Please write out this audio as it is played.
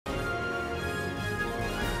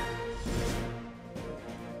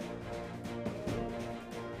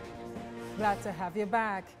Glad to have you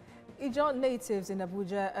back. Ijaws natives in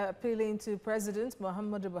Abuja are appealing to President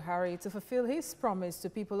Muhammadu Buhari to fulfill his promise to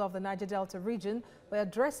people of the Niger Delta region by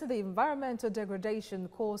addressing the environmental degradation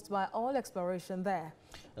caused by oil exploration there.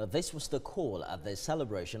 This was the call at the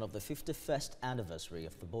celebration of the 51st anniversary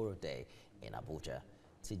of the Boro Day in Abuja.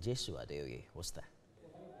 Tijesu Adeoye was there.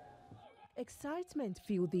 Excitement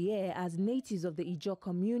filled the air as natives of the Ijaws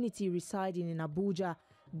community residing in Abuja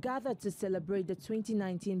gathered to celebrate the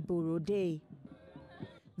 2019 Boro Day.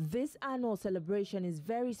 This annual celebration is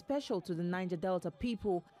very special to the Niger Delta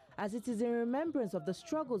people as it is in remembrance of the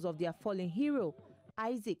struggles of their fallen hero,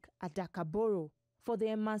 Isaac Boro, for the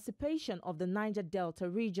emancipation of the Niger Delta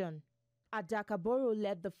region. Boro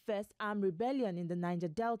led the first armed rebellion in the Niger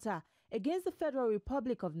Delta against the Federal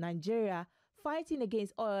Republic of Nigeria, fighting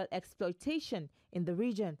against oil exploitation in the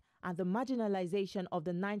region and the marginalization of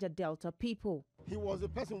the Niger Delta people. He was the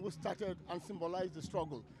person who started and symbolized the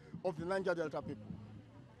struggle of the Niger Delta people.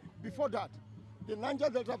 Before that, the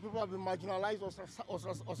Niger Delta people have been marginalized,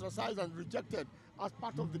 ostracized and rejected as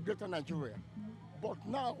part of the greater Nigeria. But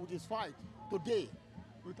now with this fight, today,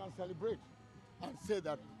 we can celebrate and say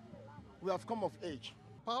that we have come of age.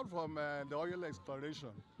 Apart from the oil exploration,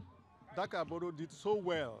 Boro did so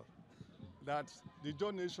well that the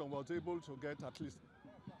Ijaws nation was able to get at least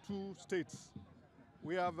 2 states.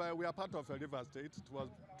 We are part of a river state. It was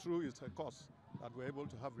through its course that we were able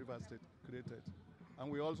to have river state created. And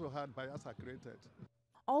we also had Bayelsa created.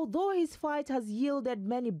 Although his fight has yielded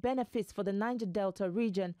many benefits for the Niger Delta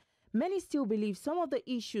region, many still believe some of the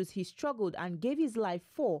issues he struggled and gave his life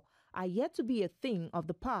for are yet to be a thing of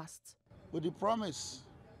the past. With the promise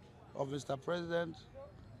of Mr. President,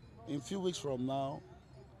 in a few weeks from now,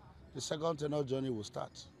 the second tenure journey will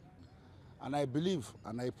start. And I believe,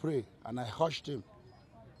 and I pray, and I hushed him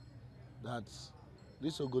that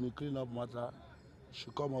this Ogoni cleanup matter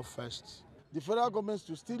should come up first. The federal government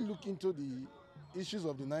should still look into the issues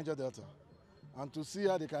of the Niger Delta and to see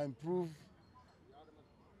how they can improve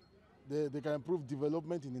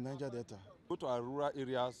development in the Niger Delta. Go to our rural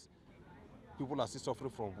areas, people are still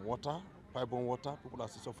suffering from water, pipe-borne water, people are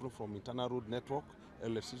still suffering from internal road network,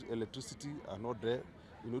 electricity are not there.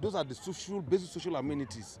 You know, those are the basic social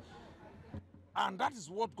amenities. And that is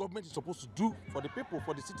what government is supposed to do for the people,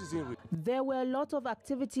 for the citizenry. There were a lot of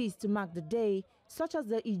activities to mark the day, such as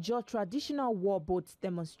the Ijaws traditional war boats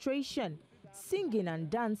demonstration, singing and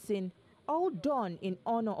dancing, all done in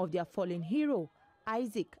honor of their fallen hero,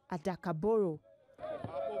 Isaac Boro.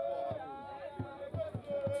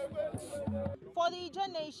 For the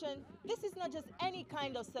Ijaws nation, this is not just any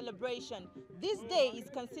kind of celebration. This day is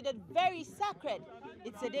considered very sacred.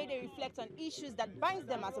 It's a day they reflect on issues that binds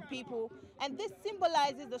them as a people, and this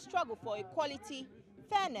symbolizes the struggle for equality,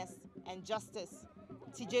 fairness, and justice.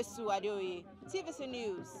 Tijesu Adeoye, TVC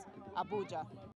News, Abuja.